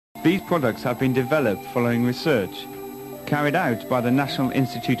These products have been developed following research carried out by the National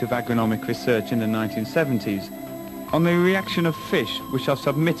Institute of Agronomic Research in the 1970s on the reaction of fish which are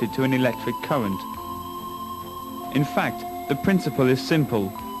submitted to an electric current. In fact, the principle is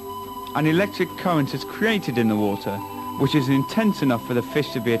simple. An electric current is created in the water which is intense enough for the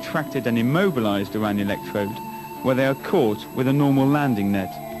fish to be attracted and immobilized around the electrode where they are caught with a normal landing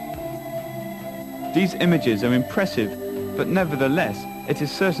net. These images are impressive, but nevertheless it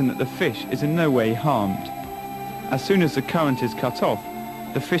is certain that the fish is in no way harmed. As soon as the current is cut off,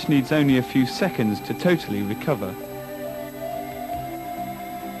 the fish needs only a few seconds to totally recover.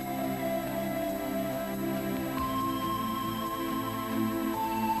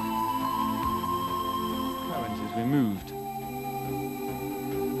 Current is removed.